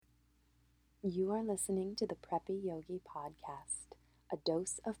You are listening to the Preppy Yogi Podcast, a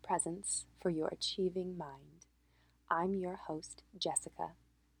dose of presence for your achieving mind. I'm your host, Jessica.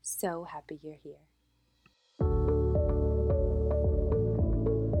 So happy you're here.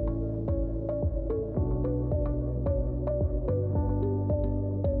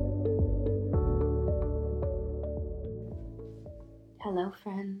 Hello,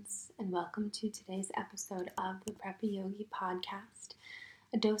 friends, and welcome to today's episode of the Preppy Yogi Podcast,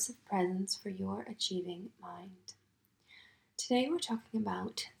 a dose of presence for your achieving mind. Today we're talking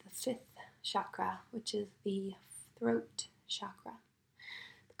about the fifth chakra, which is the throat chakra.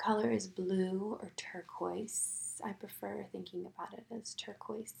 The color is blue or turquoise. I prefer thinking about it as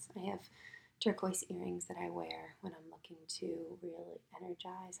turquoise. I have turquoise earrings that I wear when I'm looking to really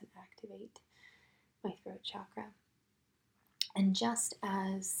energize and activate my throat chakra. And just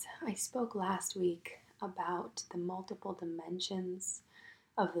as I spoke last week about the multiple dimensions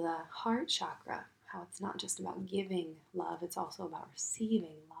of the heart chakra, how it's not just about giving love, it's also about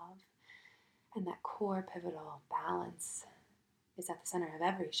receiving love, and that core pivotal balance is at the center of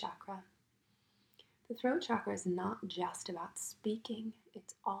every chakra. The throat chakra is not just about speaking,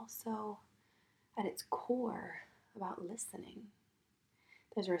 it's also at its core about listening.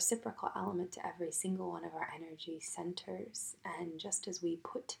 There's a reciprocal element to every single one of our energy centers, and just as we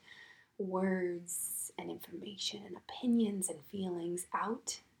put words and information and opinions and feelings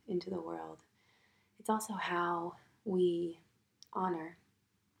out into the world, it's also how we honor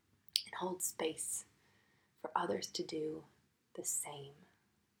and hold space for others to do the same.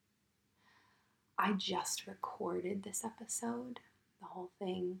 I just recorded this episode, the whole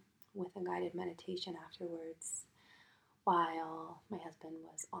thing, with a guided meditation afterwards, while my husband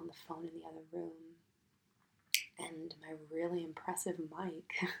was on the phone in the other room, and my really impressive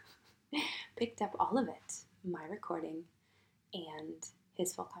mic picked up all of it, my recording and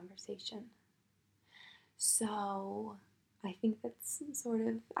his full conversation. So I think that's sort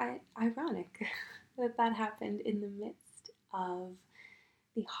of ironic that happened in the midst of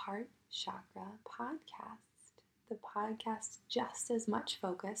the Heart Chakra podcast. The podcast just as much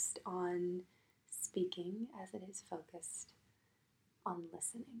focused on speaking as it is focused on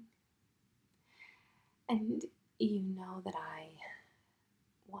listening. And you know that I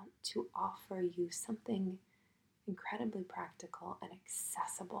want to offer you something incredibly practical and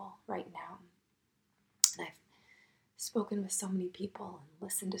accessible right now. And I've spoken with so many people and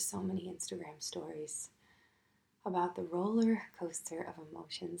listened to so many Instagram stories about the roller coaster of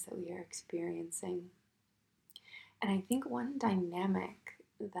emotions that we are experiencing. And I think one dynamic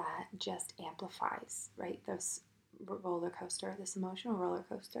that just amplifies, right, this roller coaster, this emotional roller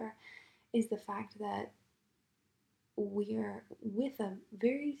coaster, is the fact that we're with a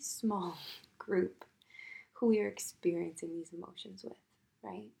very small group who we are experiencing these emotions with,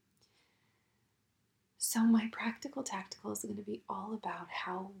 right? So my practical tactical is going to be all about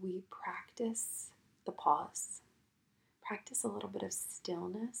how we practice the pause. Practice a little bit of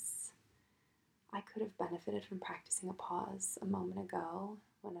stillness. I could have benefited from practicing a pause a moment ago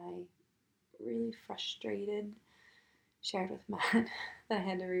when I really frustrated shared with Matt that I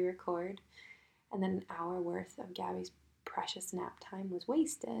had to re-record, and then an hour worth of Gabby's precious nap time was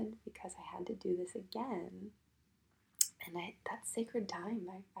wasted because I had to do this again. And that sacred time,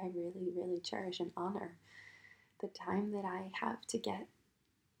 I really, really cherish and honor the time that I have to get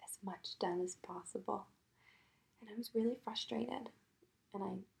as much done as possible. And I was really frustrated,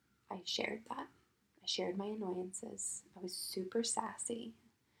 and I shared that. I shared my annoyances. I was super sassy,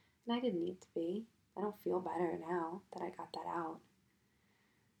 and I didn't need to be. I don't feel better now that I got that out.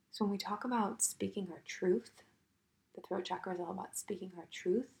 So when we talk about speaking our truth, the throat chakra is all about speaking our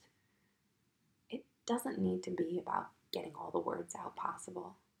truth. It doesn't need to be about getting all the words out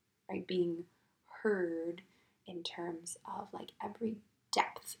possible, right? Being heard in terms of like every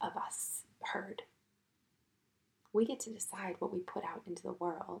depth of us heard. We get to decide what we put out into the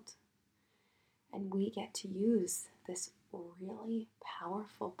world, and we get to use this really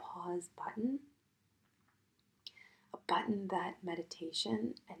powerful pause button, a button that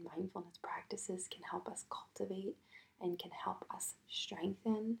meditation and mindfulness practices can help us cultivate and can help us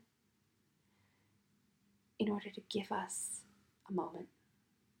strengthen in order to give us a moment,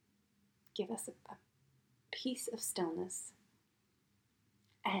 give us a piece of stillness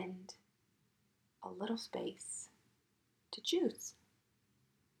and a little space to choose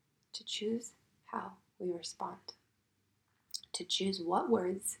how we respond, to choose what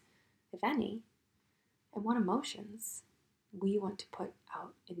words, if any, and what emotions we want to put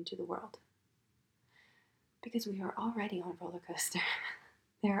out into the world. Because we are already on a roller coaster.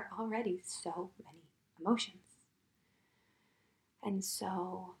 There are already so many emotions. And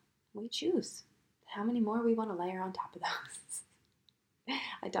so we choose how many more we want to layer on top of those.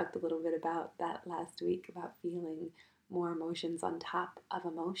 I talked a little bit about that last week, about feeling more emotions on top of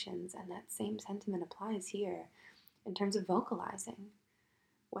emotions, and that same sentiment applies here in terms of vocalizing.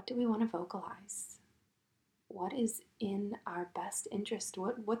 What do we want to vocalize? What is in our best interest?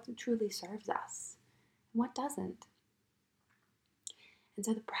 What truly serves us? And what doesn't? And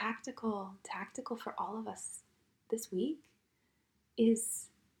so the practical, tactical for all of us this week is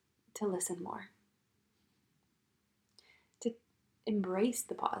to listen more, to embrace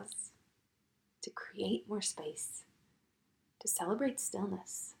the pause, to create more space, to celebrate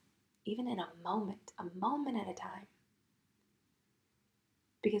stillness, even in a moment at a time.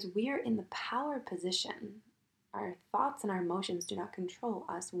 Because we are in the power position. Our thoughts and our emotions do not control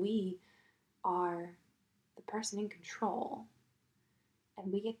us. We are the person in control.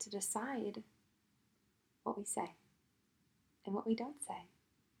 And we get to decide what we say and what we don't say.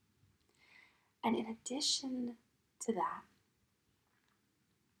 And in addition to that,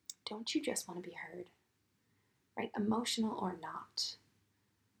 don't you just want to be heard? Right? Emotional or not.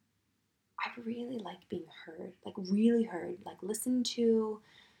 I really like being heard, like really heard, like listened to,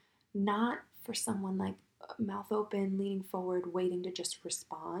 not for someone like mouth open, leaning forward, waiting to just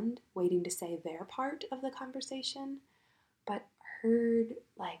respond, waiting to say their part of the conversation, but heard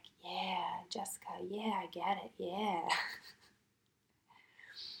like, yeah, Jessica, yeah, I get it, yeah.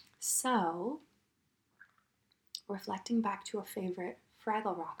 So, reflecting back to a favorite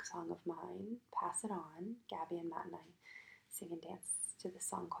Fraggle Rock song of mine, Pass It On, Gabby and Matt and I sing and dance to this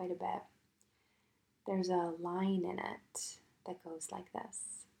song quite a bit. There's a line in it that goes like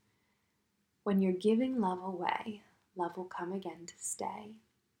this. When you're giving love away, love will come again to stay.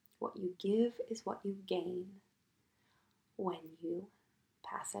 What you give is what you gain when you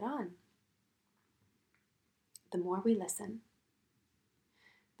pass it on. The more we listen,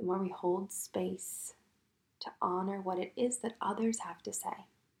 the more we hold space to honor what it is that others have to say,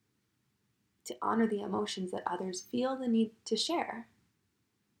 to honor the emotions that others feel the need to share,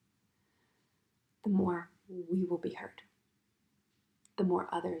 the more we will be heard, the more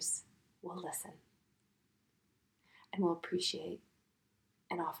others will listen and will appreciate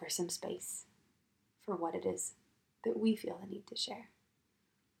and offer some space for what it is that we feel the need to share.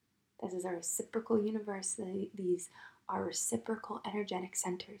 This is a reciprocal universe. These are reciprocal energetic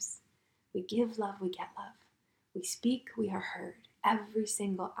centers. We give love, we get love. We speak, we are heard. Every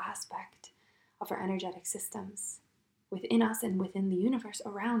single aspect of our energetic systems within us and within the universe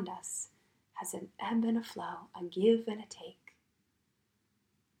around us has an ebb and a flow, a give and a take,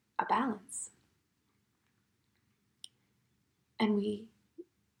 a balance. And we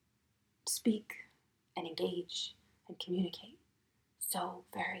speak and engage and communicate so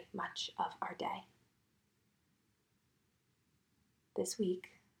very much of our day. This week,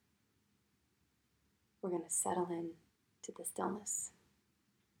 we're going to settle in to the stillness.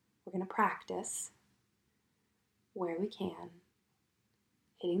 We're going to practice where we can,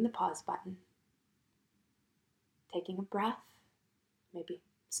 hitting the pause button, taking a breath, maybe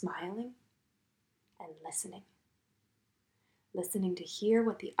smiling, and listening. Listening to hear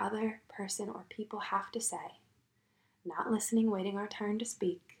what the other person or people have to say. Not listening, waiting our turn to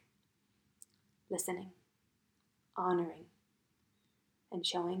speak. Listening, honoring, and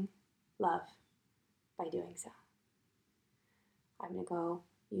showing love by doing so. I'm going to go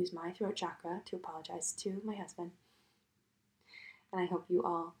use my throat chakra to apologize to my husband. And I hope you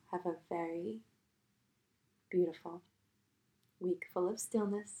all have a very beautiful week full of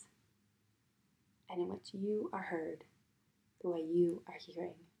stillness and in which you are heard the way you are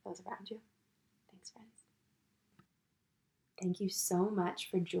hearing those around you. Thanks, friends. Thank you so much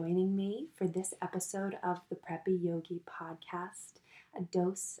for joining me for this episode of the Preppy Yogi podcast, a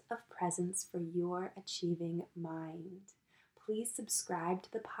dose of presence for your achieving mind. Please subscribe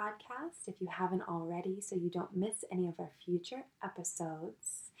to the podcast if you haven't already so you don't miss any of our future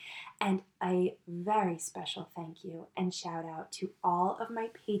episodes. And a very special thank you and shout out to all of my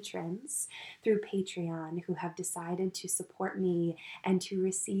patrons through Patreon who have decided to support me and to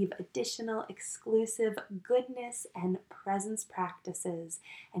receive additional exclusive goodness and presence practices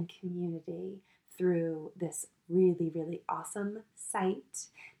and community through this really, really awesome site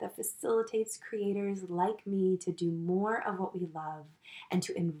that facilitates creators like me to do more of what we love and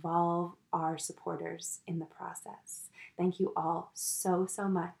to involve our supporters in the process. Thank you all so, so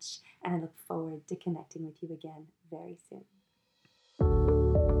much, and I look forward to connecting with you again very soon.